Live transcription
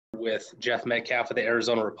with Jeff Metcalf of the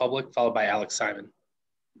Arizona Republic, followed by Alex Simon.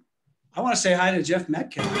 I want to say hi to Jeff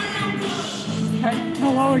Metcalf.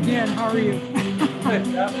 Hello again. How are you? Good,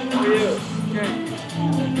 Jeff. How are you?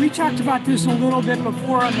 Good. We talked about this a little bit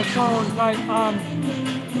before on the phone, but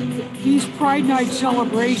these Pride Night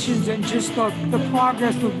celebrations and just the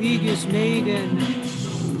progress the league has made in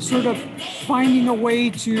sort of finding a way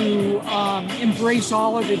to embrace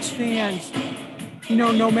all of its fans, you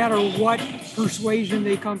know, no matter what persuasion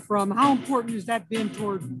they come from. How important has that been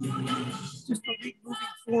toward just the league moving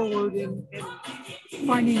forward and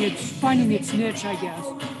finding its niche, I guess?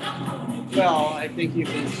 Well, I think you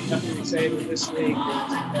can definitely say that this league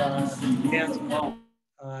is hands alone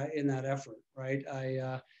in that effort, right?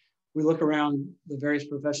 We look around the various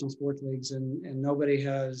professional sports leagues, and nobody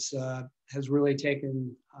has really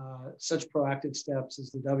taken such proactive steps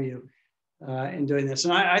as the W in doing this.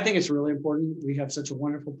 And I think it's really important. We have such a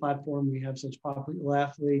wonderful platform. We have such popular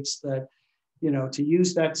athletes that, you know, to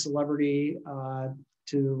use that celebrity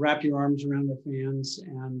to wrap your arms around their fans.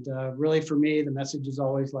 And really, for me, the message is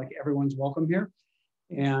always like, everyone's welcome here.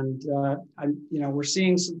 And we're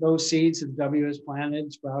seeing those seeds that the W has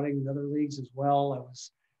planted sprouting in other leagues as well. I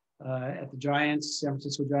was at the San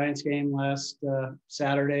Francisco Giants game last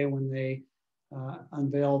Saturday when they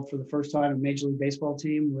unveiled for the first time a Major League Baseball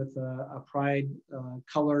team with a Pride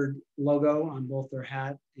colored logo on both their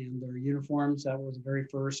hat and their uniforms. That was the very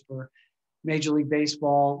first for Major League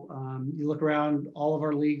Baseball. You look around all of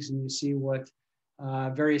our leagues and you see what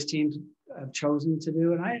various teams have chosen to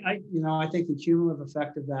do. And I think the cumulative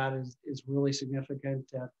effect of that is really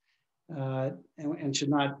significant and should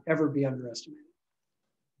not ever be underestimated.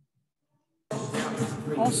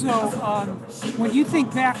 Also, when you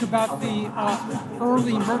think back about the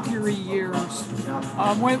early Mercury years,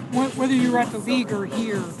 whether you're at the league or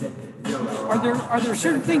here, are there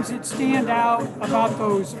certain things that stand out about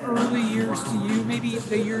those early years to you? Maybe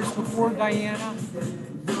the years before Diana?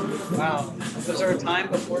 Wow, was there a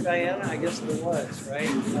time before Diana? I guess there was,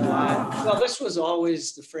 right? Well, this was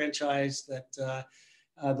always the franchise that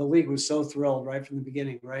the league was so thrilled right from the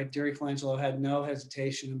beginning, right? Jerry Colangelo had no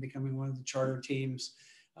hesitation in becoming one of the charter teams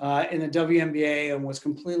in the WNBA and was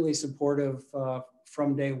completely supportive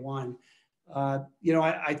from day one.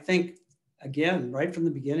 I think, again, right from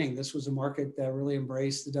the beginning, this was a market that really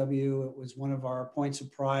embraced the W. It was one of our points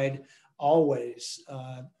of pride always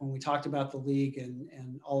when we talked about the league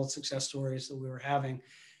and all the success stories that we were having.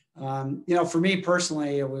 For me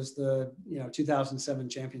personally, it was the 2007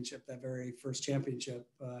 championship, that very first championship.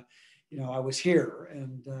 I was here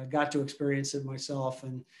and got to experience it myself,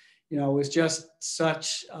 and it was just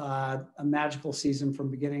such a magical season from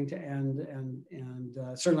beginning to end, and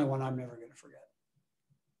certainly one I'm never going to forget.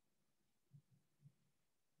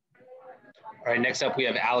 All right, next up we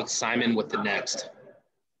have Alex Simon with The Next.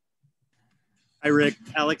 Hi, Rick.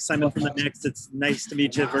 Alex Simon from The Next. It's nice to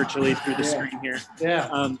meet you virtually through the screen here.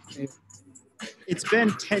 Yeah. It's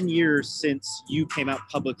been 10 years since you came out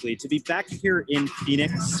publicly. To be back here in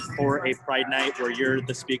Phoenix for a Pride Night where you're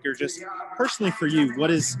the speaker, just personally for you,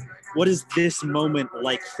 what is this moment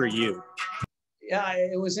like for you? Yeah,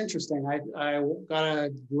 it was interesting. I got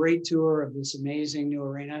a great tour of this amazing new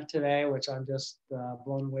arena today, which I'm just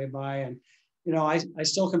blown away by. And I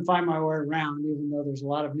still can find my way around, even though there's a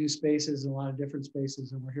lot of new spaces and a lot of different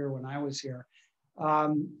spaces than were here when I was here.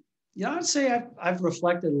 I'd say I've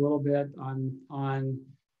reflected a little bit on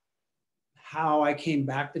how I came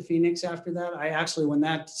back to Phoenix after that. I actually, when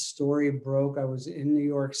that story broke, I was in New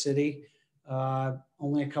York City.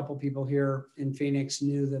 Only a couple people here in Phoenix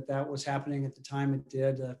knew that was happening at the time it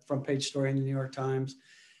did, a front page story in the New York Times.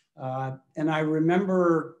 And I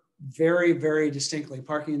remember very, very distinctly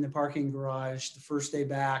parking in the parking garage the first day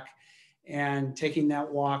back and taking that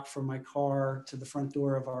walk from my car to the front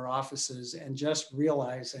door of our offices and just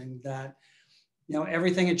realizing that,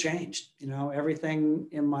 everything had changed. Everything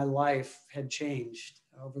in my life had changed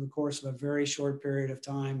over the course of a very short period of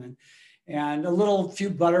time. And a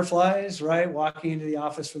few butterflies, right? Walking into the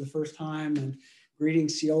office for the first time and greeting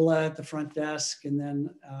Ciola at the front desk, and then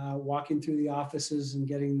walking through the offices and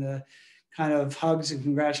getting the kind of hugs and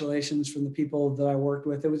congratulations from the people that I worked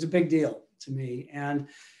with. It was a big deal to me. And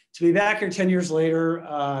to be back here 10 years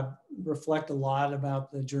later, reflect a lot about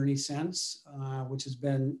the journey since, which has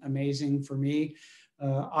been amazing for me.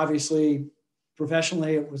 Obviously,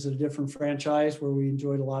 professionally, it was a different franchise where we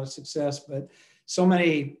enjoyed a lot of success, but so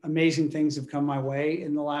many amazing things have come my way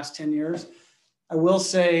in the last 10 years. I will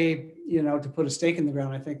say, to put a stake in the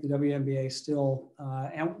ground, I think the WNBA still,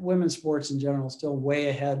 and women's sports in general, still way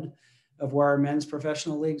ahead of where our men's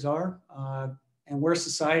professional leagues are. And where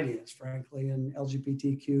society is, frankly, in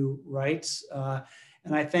LGBTQ rights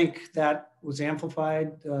And I think that was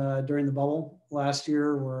amplified during the bubble last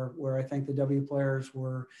year, where I think the W players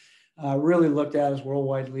were really looked at as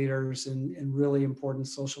worldwide leaders in really important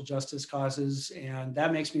social justice causes. And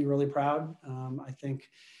that makes me really proud. I think,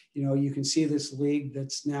 you can see this league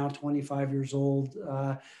that's now 25 years old,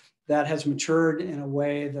 that has matured in a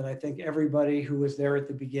way that I think everybody who was there at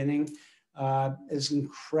the beginning is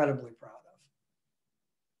incredibly proud of.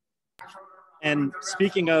 And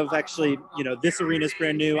speaking of actually, this arena is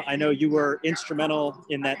brand new. I know you were instrumental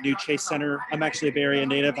in that new Chase Center. I'm actually a Bay Area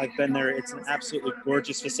native. I've been there. It's an absolutely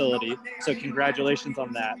gorgeous facility. So congratulations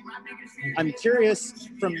on that. I'm curious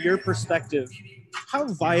from your perspective, how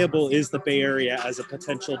viable is the Bay Area as a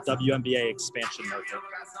potential WNBA expansion market?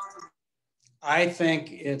 I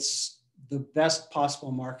think it's the best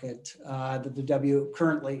possible market that the W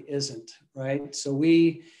currently isn't, right? So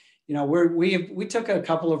we took a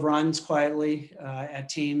couple of runs quietly at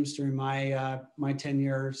teams during my 10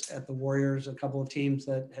 years at the Warriors, a couple of teams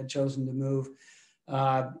that had chosen to move.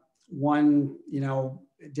 One,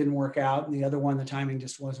 it didn't work out, and the other one, the timing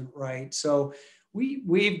just wasn't right. So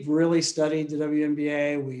we've really studied the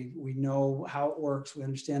WNBA. We know how it works. We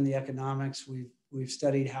understand the economics. We've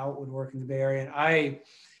studied how it would work in the Bay Area. And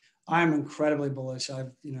I'm incredibly bullish.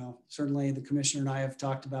 Certainly the commissioner and I have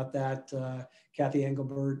talked about that, Kathy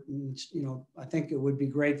Engelbert, and, I think it would be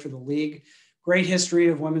great for the league. Great history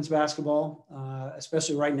of women's basketball,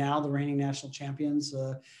 especially right now, the reigning national champions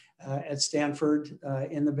at Stanford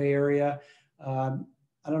in the Bay Area.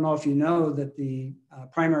 I don't know if you know that the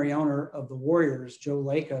primary owner of the Warriors, Joe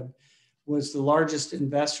Lacob, was the largest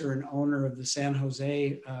investor and owner of the San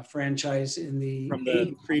Jose franchise in from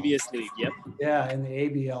the previous league. Yep. Yeah, in the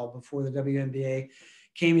ABL before the WNBA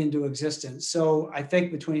came into existence. So I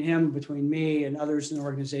think between him, between me, and others in the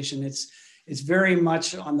organization, it's very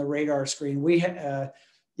much on the radar screen. We,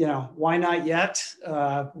 why not yet?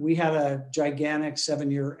 We had a gigantic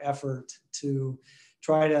 7-year effort to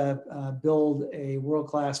try to build a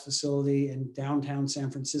world-class facility in downtown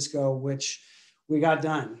San Francisco, which we got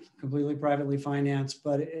done, completely privately financed.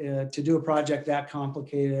 But to do a project that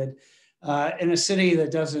complicated in a city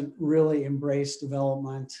that doesn't really embrace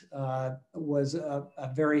development was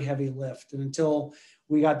a very heavy lift. And until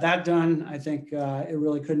we got that done, I think it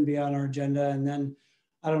really couldn't be on our agenda. And then,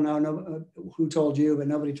 I don't know who told you, but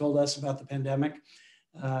nobody told us about the pandemic.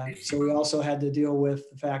 So we also had to deal with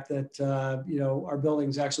the fact that, our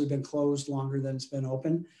building's actually been closed longer than it's been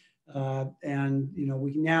open. And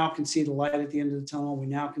we now can see the light at the end of the tunnel. We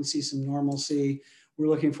now can see some normalcy. We're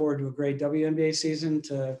looking forward to a great WNBA season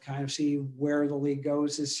to kind of see where the league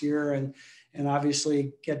goes this year, and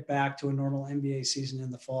obviously get back to a normal NBA season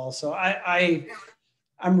in the fall. So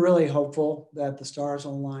I'm really hopeful that the stars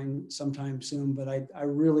will align sometime soon, but I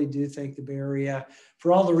really do think the Bay Area,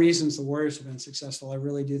 for all the reasons the Warriors have been successful, I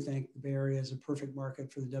really do think the Bay Area is a perfect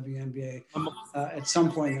market for the WNBA at some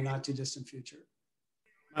point in the not too distant future.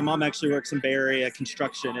 My mom actually works in Bay Area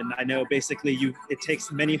construction, and I know basically it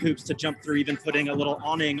takes many hoops to jump through even putting a little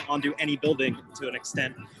awning onto any building to an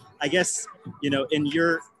extent. I guess, in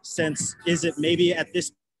your sense, is it maybe at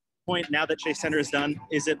this point, now that Chase Center is done,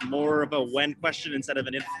 is it more of a when question instead of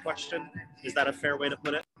an if question? Is that a fair way to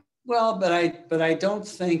put it? Well, but I don't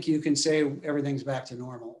think you can say everything's back to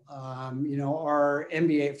normal. Our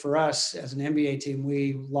NBA, for us as an NBA team,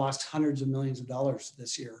 we lost hundreds of millions of dollars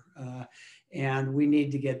this year. And we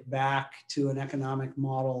need to get back to an economic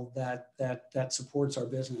model that supports our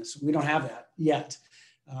business. We don't have that yet.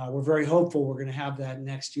 We're very hopeful we're going to have that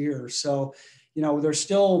next year. So, there's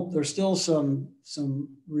still some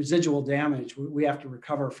residual damage we have to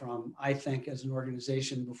recover from, I think, as an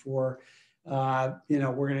organization before, we're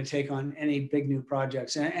going to take on any big new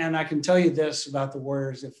projects. And I can tell you this about the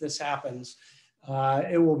Warriors: if this happens,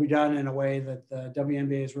 it will be done in a way that the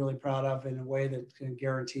WNBA is really proud of, in a way that can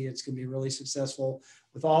guarantee it's going to be really successful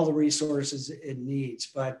with all the resources it needs.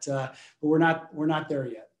 But we're not there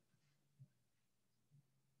yet.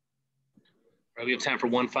 All right, we have time for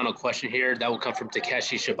one final question here. That will come from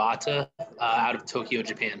Takeshi Shibata out of Tokyo,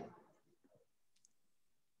 Japan.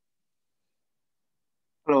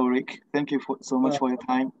 Hello, Rick. Thank you so much for your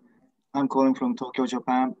time. I'm calling from Tokyo,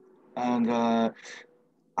 Japan, and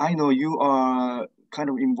I know you are kind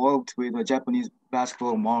of involved with the Japanese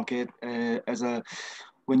basketball market.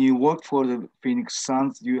 When you worked for the Phoenix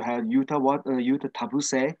Suns, you had Yuta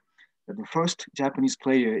Tabuse, the first Japanese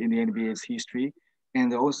player in the NBA's history,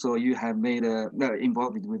 and also you have made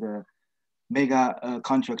involved with a mega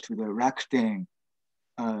contract with the Rakuten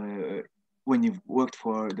when you worked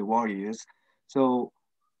for the Warriors. So,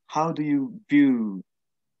 how do you view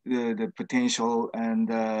the potential and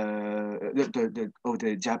of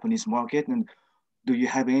the Japanese market, and do you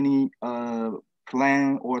have any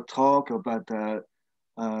plan or talk about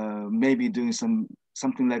maybe doing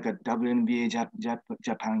something like a WNBA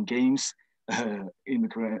Japan games in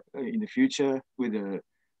the future with the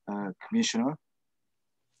commissioner?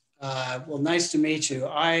 Well, nice to meet you.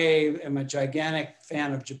 I am a gigantic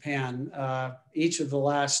fan of Japan. Each of the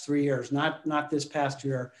last 3 years, not this past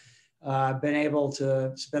year, been able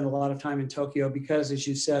to spend a lot of time in Tokyo because, as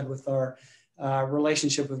you said, with our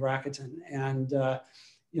relationship with Rakuten. And,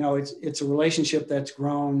 you know, it's a relationship that's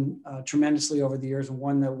grown tremendously over the years, and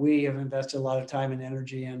one that we have invested a lot of time and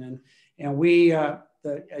energy in. And we,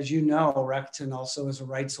 as you know, Rakuten also is a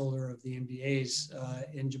rights holder of the NBAs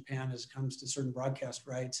in Japan as it comes to certain broadcast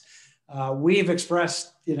rights. We've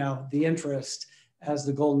expressed, you know, the interest as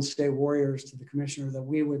the Golden State Warriors to the commissioner that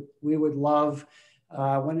we would love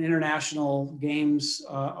when international games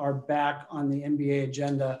are back on the NBA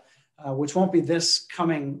agenda, which won't be this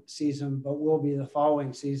coming season, but will be the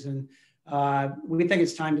following season. We think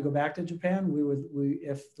it's time to go back to Japan.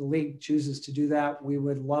 If the league chooses to do that, we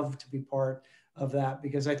would love to be part of that,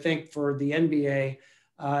 because I think for the NBA,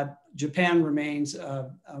 Japan remains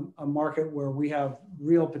a market where we have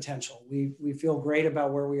real potential. We feel great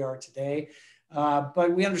about where we are today,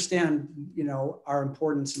 but we understand, you know, our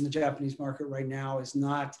importance in the Japanese market right now is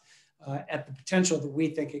not at the potential that we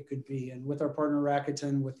think it could be. And with our partner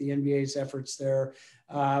Rakuten, with the NBA's efforts there,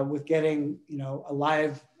 with getting, you know, a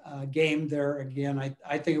live game there again,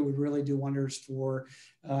 I think it would really do wonders for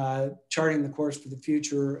charting the course for the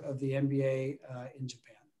future of the NBA in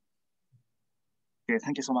Japan. Okay,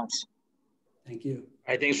 thank you so much. Thank you.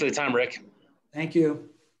 All right, thanks for the time, Rick. Thank you.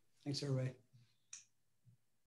 Thanks, everybody.